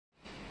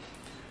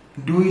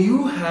Do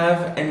you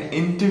have an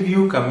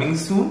interview coming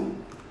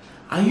soon?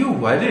 Are you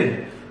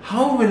worried?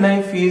 How will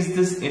I face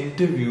this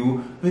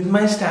interview with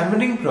my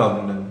stammering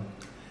problem?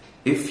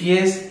 If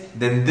yes,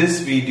 then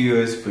this video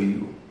is for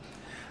you.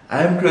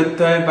 I am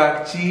Prottoy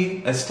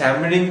Bagchi, a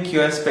stammering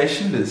cure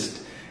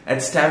specialist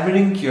at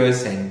Stammering Cure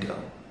Center.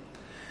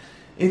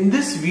 In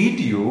this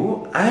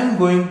video, I am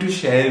going to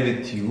share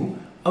with you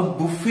a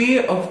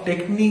buffet of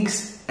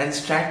techniques and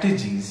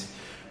strategies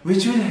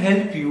which will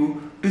help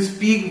you to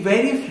speak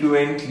very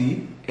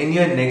fluently in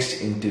your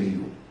next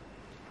interview.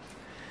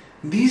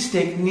 These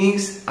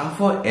techniques are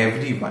for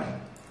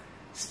everyone,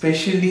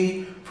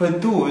 especially for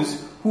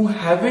those who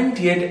haven't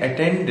yet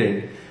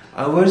attended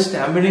our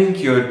Stammering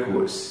Cure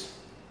course.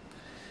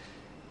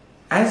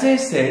 As I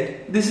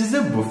said, this is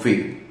a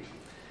buffet.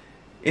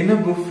 In a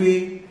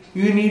buffet,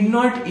 you need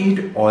not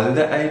eat all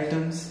the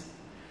items.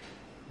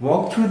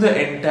 Walk through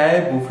the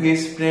entire buffet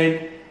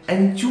spread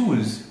and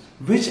choose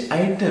which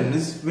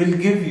items will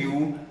give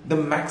you the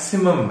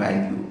maximum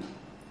value.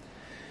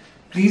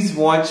 Please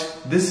watch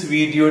this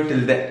video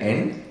till the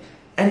end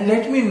and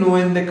let me know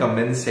in the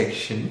comment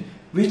section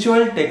which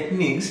all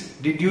techniques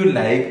did you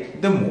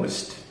like the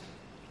most.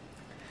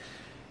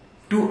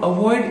 To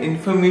avoid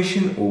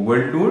information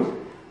overload,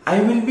 I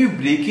will be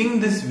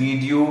breaking this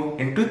video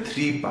into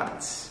 3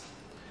 parts.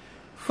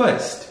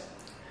 First,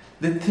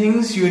 the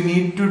things you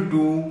need to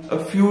do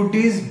a few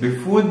days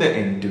before the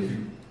interview.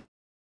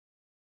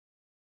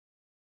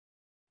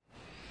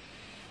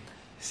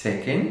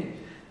 Second,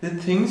 the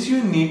things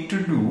you need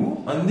to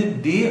do on the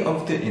day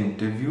of the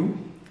interview.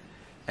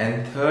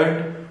 And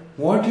third,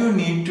 what you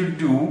need to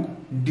do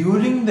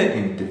during the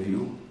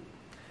interview.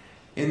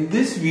 In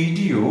this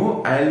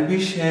video, I'll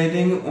be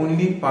sharing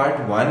only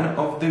part 1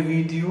 of the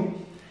video,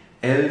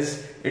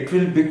 else it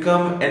will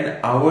become an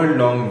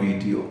hour-long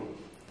video.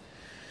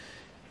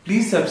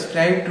 Please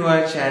subscribe to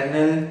our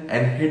channel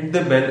and hit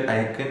the bell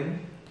icon.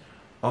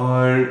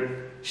 Or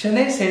shall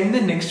I send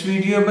the next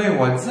video by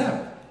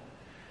WhatsApp?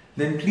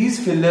 Then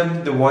please fill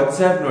up the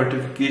WhatsApp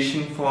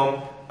notification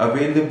form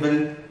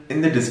available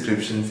in the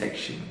description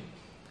section.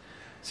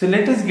 So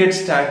let us get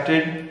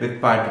started with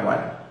part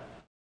 1.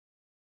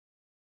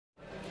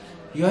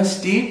 Your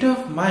state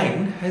of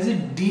mind has a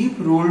deep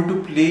role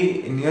to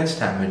play in your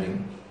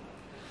stammering.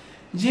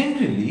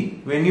 Generally,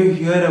 when you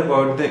hear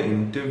about the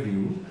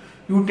interview,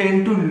 you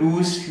tend to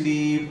lose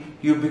sleep,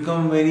 you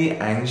become very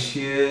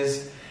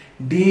anxious.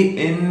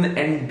 Day in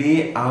and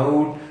day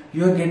out,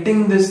 you are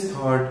getting this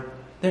thought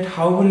that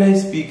how will I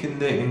speak in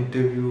the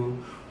interview?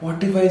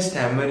 What if I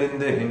stammer in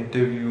the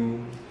interview?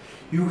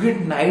 You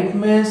get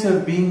nightmares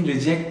of being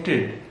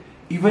rejected,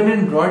 even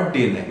in broad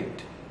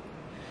daylight.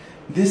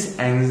 This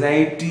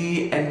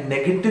anxiety and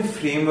negative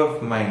frame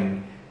of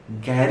mind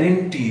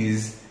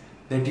guarantees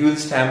that you will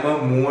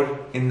stammer more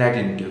in that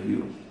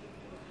interview.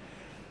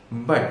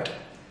 But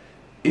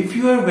if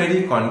you are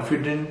very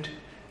confident,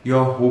 you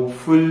are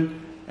hopeful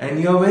and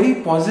you are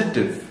very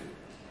positive,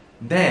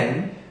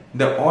 then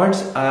the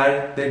odds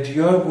are that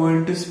you are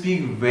going to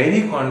speak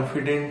very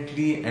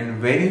confidently and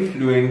very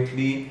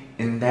fluently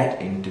in that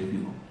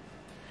interview.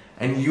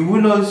 And you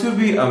will also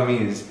be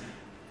amazed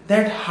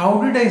that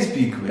how did I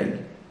speak well?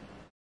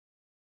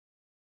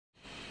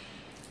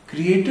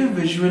 Creative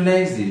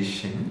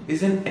visualization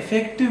is an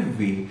effective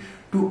way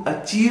to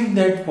achieve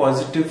that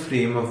positive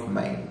frame of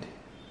mind.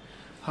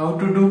 How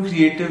to do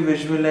creative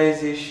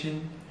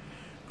visualization?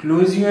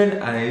 Close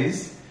your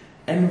eyes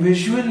and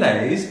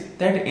visualize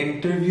that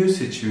interview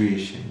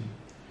situation.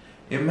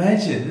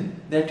 Imagine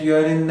that you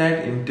are in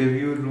that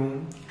interview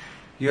room.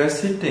 You are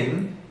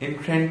sitting in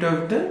front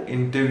of the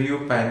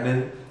interview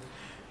panel.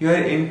 You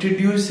are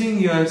introducing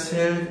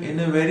yourself in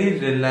a very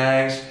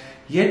relaxed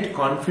yet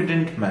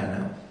confident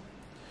manner.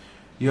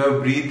 Your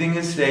breathing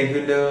is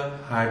regular,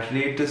 heart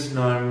rate is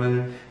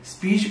normal,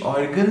 speech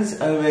organs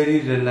are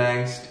very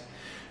relaxed.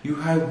 You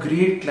have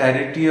great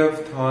clarity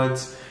of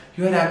thoughts.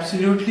 You are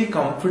absolutely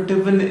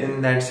comfortable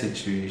in that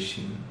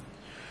situation.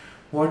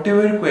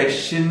 Whatever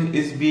question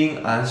is being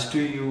asked to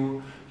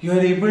you, you are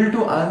able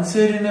to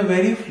answer in a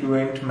very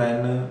fluent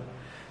manner.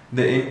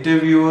 The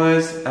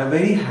interviewers are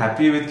very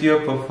happy with your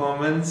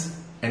performance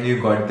and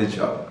you got the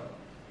job.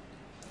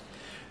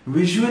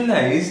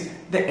 Visualize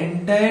the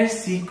entire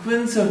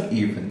sequence of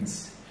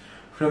events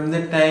from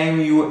the time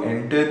you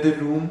enter the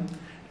room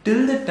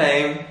till the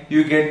time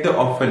you get the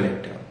offer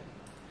letter.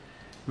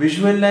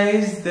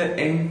 Visualize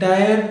the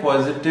entire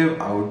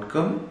positive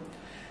outcome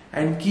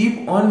and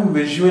keep on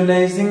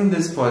visualizing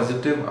this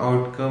positive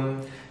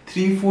outcome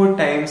 3-4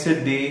 times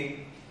a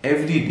day,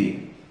 every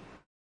day.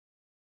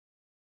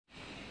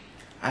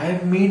 I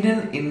have made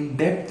an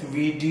in-depth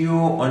video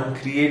on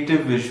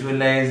creative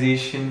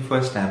visualization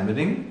for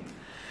stammering.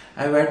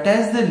 I have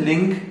attached the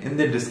link in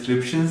the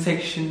description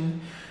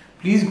section.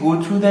 Please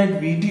go through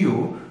that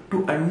video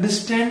to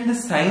understand the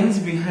science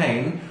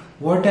behind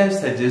what I have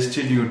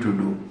suggested you to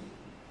do.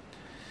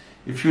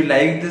 If you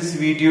like this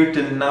video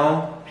till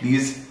now,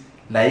 please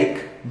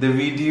like the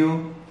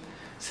video,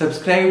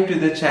 subscribe to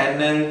the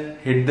channel,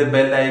 hit the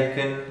bell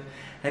icon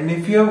And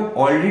if you have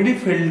already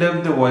filled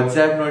up the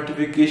WhatsApp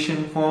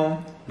notification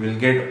form, you will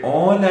get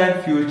all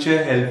our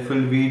future helpful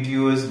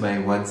videos by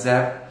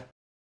WhatsApp.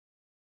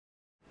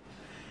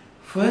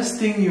 First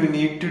thing you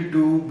need to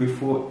do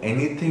before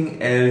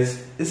anything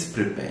else is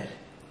prepare.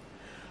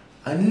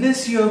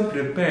 Unless you are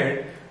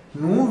prepared,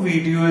 no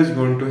video is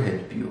going to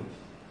help you.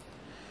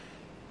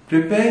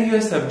 Prepare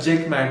your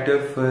subject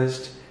matter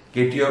first,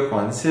 get your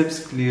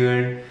concepts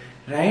cleared,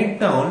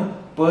 write down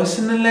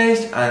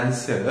personalized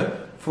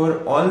answer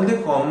for all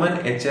the common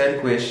HR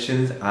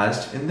questions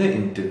asked in the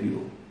interview.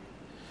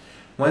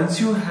 Once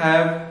you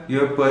have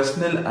your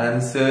personal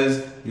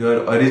answers,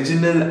 your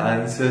original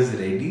answers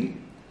ready,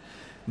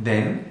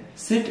 then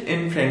sit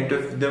in front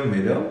of the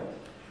mirror,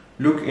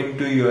 look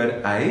into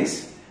your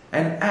eyes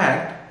and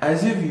act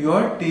as if you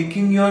are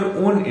taking your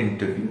own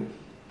interview.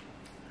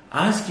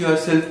 Ask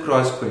yourself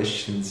cross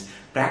questions,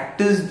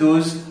 practice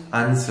those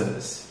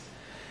answers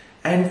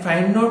and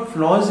find out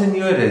flaws in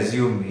your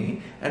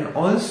resume and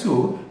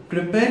also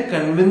prepare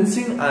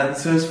convincing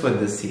answers for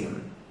the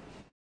same.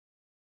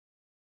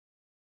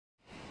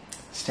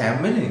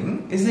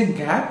 Stammering is a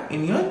gap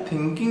in your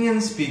thinking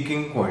and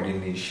speaking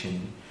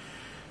coordination.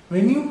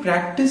 When you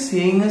practice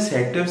saying a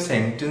set of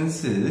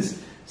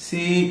sentences, say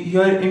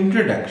your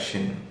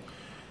introduction,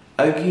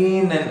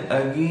 again and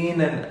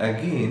again and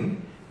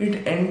again,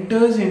 it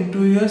enters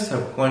into your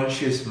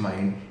subconscious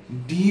mind,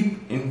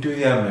 deep into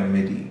your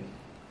memory.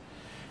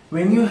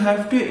 When you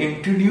have to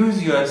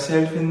introduce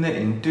yourself in the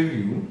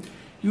interview,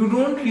 you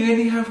don't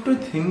really have to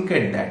think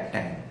at that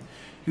time.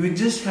 You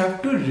just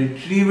have to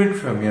retrieve it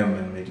from your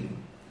memory.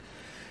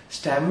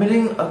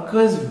 Stammering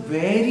occurs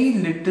very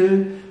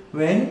little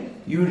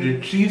when you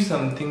retrieve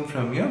something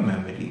from your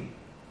memory.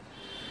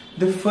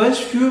 The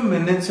first few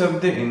minutes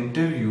of the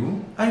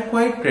interview are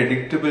quite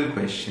predictable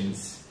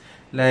questions,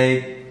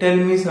 like tell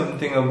me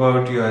something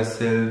about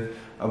yourself,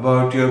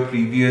 about your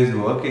previous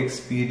work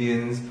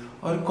experience,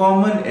 or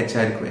common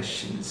HR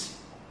questions.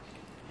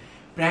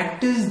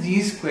 Practice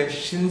these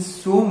questions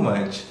so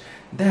much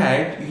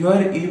that you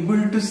are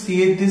able to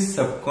say this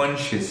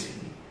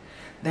subconsciously.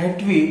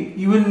 That way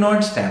you will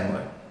not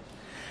stammer.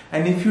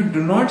 And if you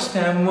do not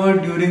stammer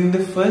during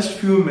the first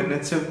few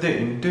minutes of the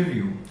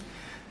interview,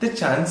 the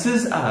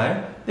chances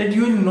are that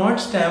you will not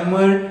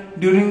stammer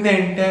during the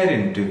entire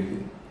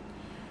interview.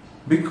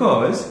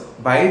 Because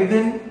by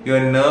then your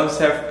nerves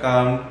have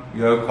calmed,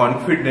 you are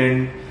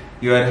confident,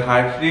 your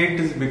heart rate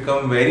has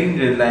become very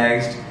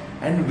relaxed,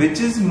 and which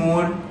is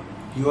more,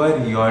 you are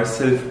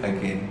yourself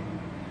again.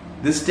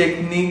 This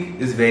technique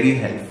is very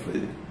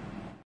helpful.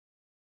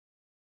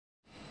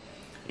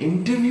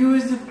 Interview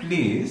is the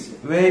place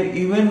where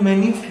even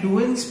many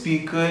fluent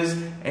speakers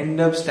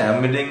end up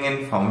stammering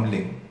and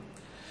fumbling.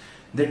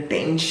 The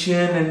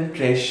tension and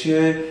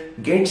pressure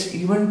gets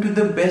even to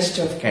the best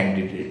of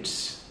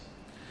candidates.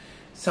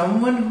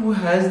 Someone who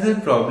has the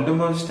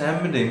problem of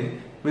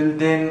stammering will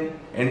then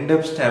end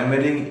up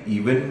stammering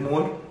even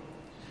more.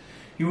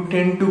 You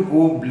tend to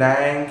go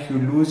blank, you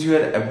lose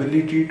your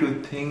ability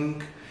to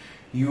think,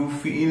 you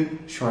feel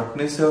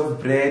shortness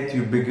of breath,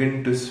 you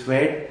begin to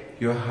sweat,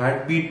 your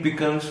heartbeat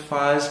becomes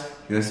fast,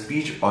 your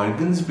speech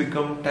organs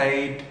become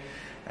tight,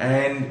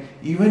 and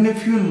even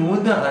if you know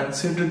the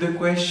answer to the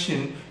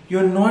question, you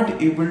are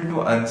not able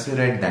to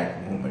answer at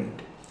that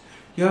moment.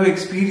 You have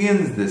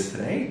experienced this,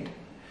 right?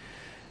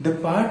 The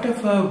part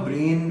of our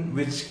brain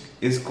which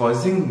is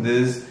causing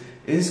this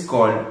is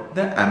called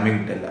the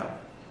amygdala.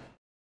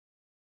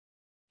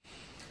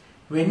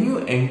 When you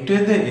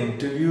enter the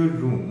interview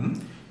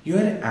room,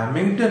 your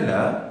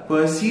amygdala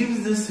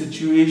perceives the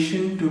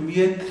situation to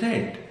be a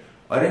threat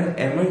or an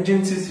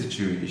emergency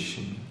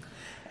situation,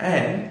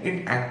 and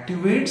it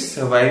activates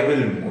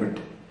survival mode.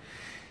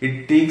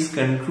 It takes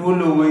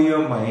control over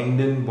your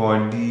mind and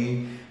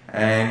body,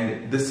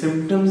 and the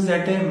symptoms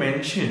that I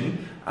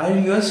mentioned are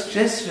your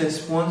stress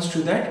response to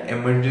that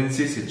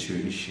emergency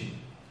situation.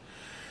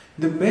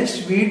 The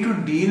best way to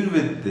deal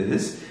with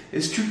this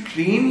is to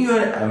train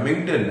your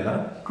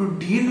amygdala to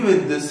deal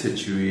with this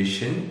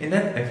situation in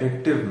an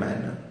effective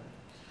manner.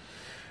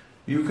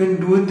 You can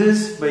do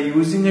this by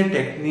using a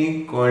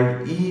technique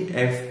called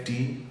EFT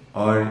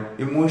or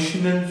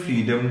Emotional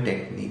Freedom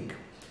Technique.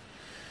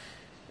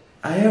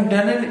 I have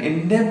done an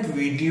in-depth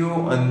video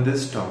on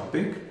this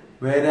topic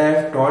where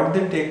I have taught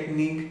the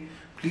technique.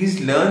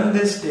 Please learn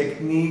this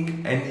technique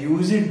and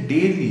use it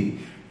daily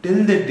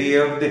till the day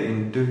of the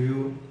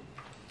interview.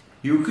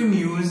 You can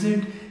use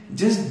it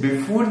just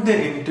before the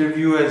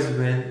interview as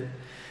well,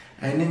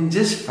 and in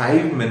just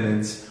 5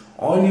 minutes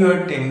all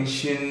your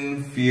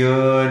tension,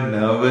 fear,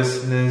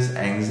 nervousness,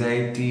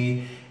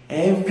 anxiety,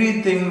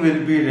 everything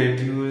will be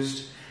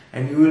reduced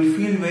and you will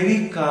feel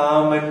very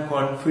calm and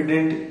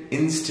confident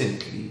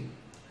instantly.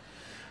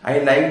 I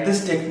like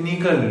this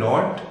technique a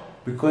lot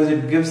because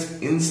it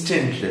gives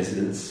instant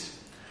results.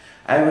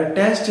 I have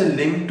attached a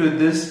link to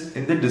this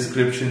in the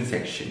description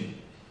section.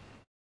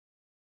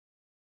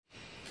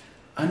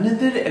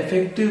 Another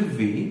effective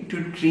way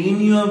to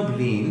train your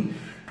brain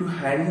to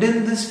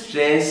handle the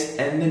stress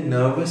and the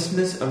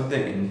nervousness of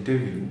the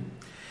interview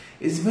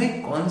is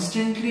by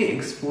constantly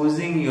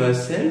exposing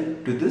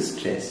yourself to the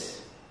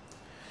stress.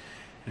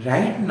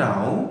 Right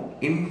now,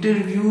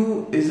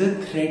 interview is a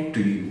threat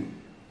to you.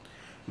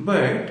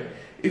 But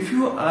if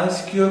you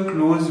ask your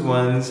close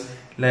ones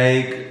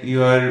like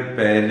your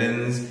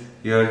parents,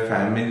 your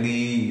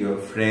family, your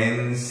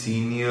friends,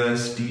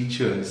 seniors,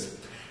 teachers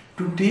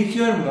to take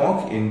your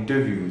mock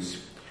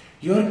interviews,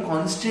 you are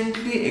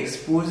constantly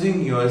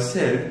exposing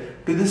yourself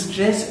to the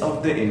stress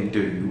of the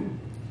interview,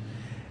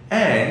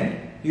 and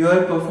you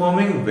are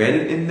performing well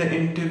in the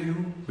interview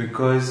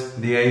because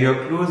they are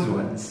your close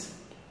ones.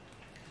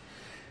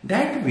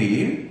 That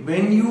way,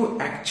 when you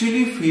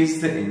actually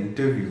face the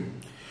interview,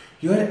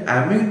 your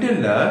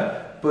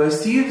amygdala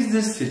perceives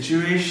this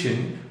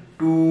situation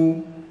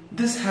to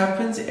this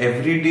happens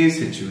everyday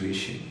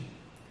situation.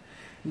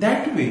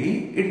 That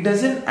way, it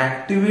doesn't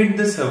activate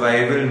the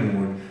survival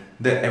mode,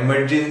 the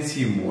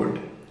emergency mode,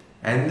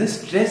 and the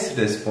stress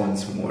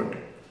response mode.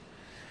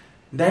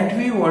 That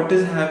way, what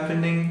is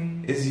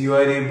happening is you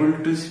are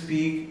able to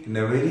speak in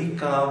a very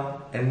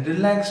calm and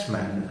relaxed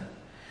manner.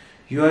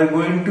 You are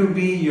going to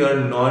be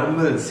your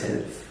normal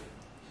self.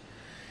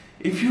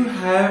 If you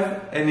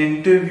have an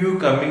interview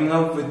coming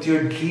up with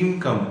your dream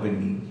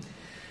company,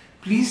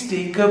 please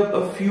take up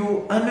a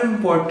few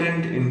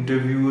unimportant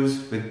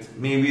interviews with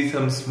maybe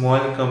some small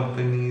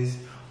companies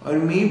or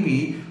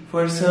maybe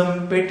for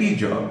some petty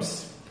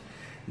jobs.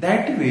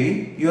 That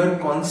way, you are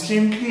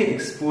constantly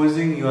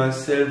exposing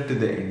yourself to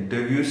the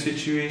interview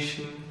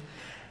situation,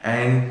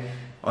 and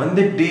on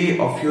the day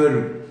of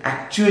your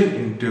actual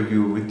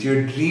interview with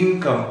your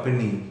dream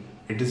company,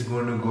 it is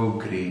going to go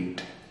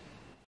great.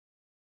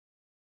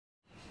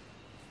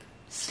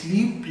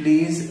 Sleep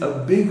plays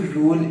a big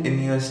role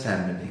in your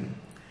stammering.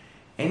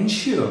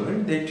 Ensure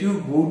that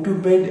you go to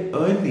bed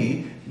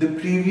early the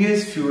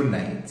previous few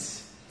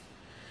nights.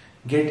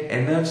 Get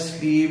enough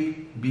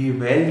sleep, be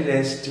well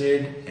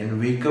rested and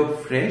wake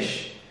up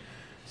fresh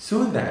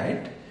so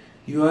that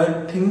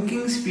your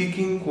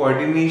thinking-speaking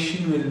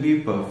coordination will be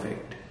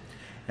perfect.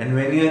 And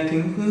when your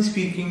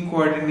thinking-speaking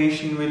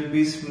coordination will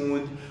be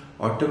smooth,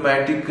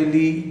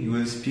 automatically you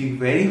will speak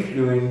very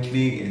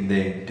fluently in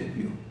the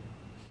interview.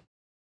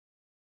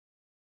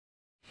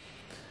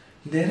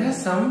 There are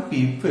some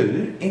people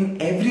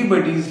in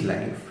everybody's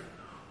life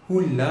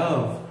who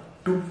love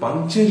to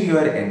puncture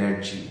your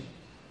energy.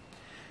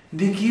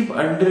 They keep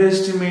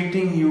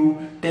underestimating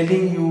you,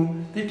 telling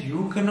you that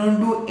you cannot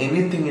do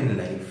anything in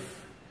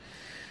life.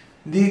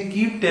 They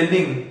keep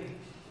telling,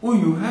 oh,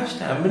 you have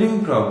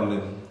stammering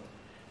problem.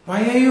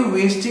 Why are you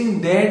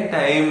wasting their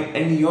time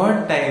and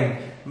your time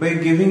by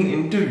giving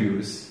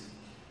interviews?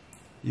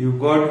 You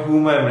got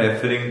whom I am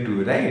referring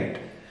to, right?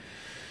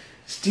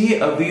 Stay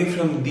away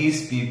from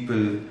these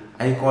people.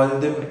 I call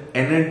them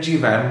energy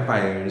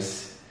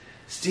vampires.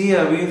 Stay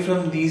away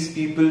from these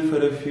people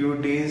for a few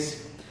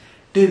days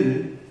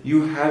till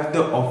you have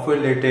the offer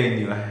letter in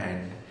your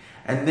hand,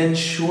 and then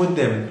show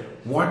them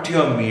what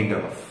you are made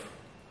of.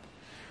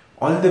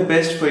 All the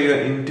best for your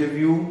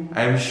interview.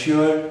 I am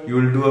sure you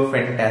will do a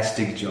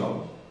fantastic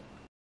job.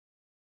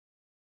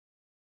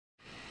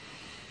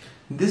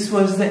 This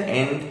was the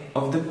end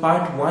of the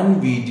part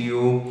 1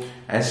 video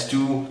as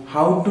to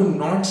how to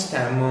not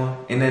stammer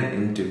in an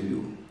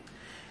interview.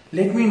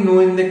 Let me know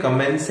in the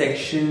comment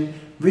section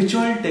which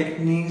all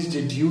techniques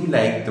did you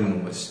like the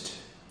most.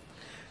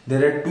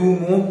 There are 2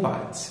 more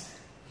parts,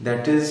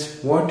 that is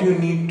what you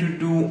need to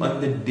do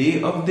on the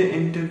day of the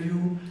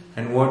interview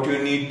and what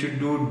you need to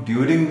do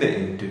during the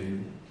interview.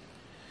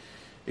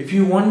 If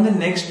you want the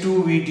next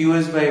 2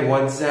 videos by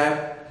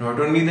WhatsApp, not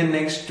only the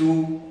next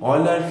 2,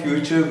 all our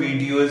future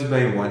videos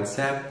by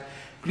WhatsApp,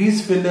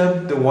 please fill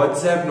up the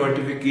WhatsApp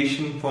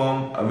notification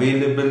form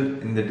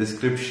available in the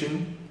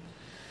description.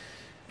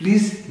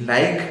 Please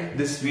like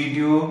this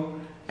video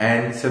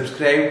and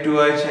subscribe to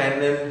our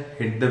channel,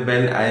 hit the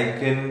bell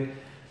icon.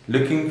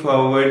 Looking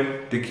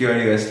forward to cure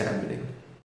your stammering.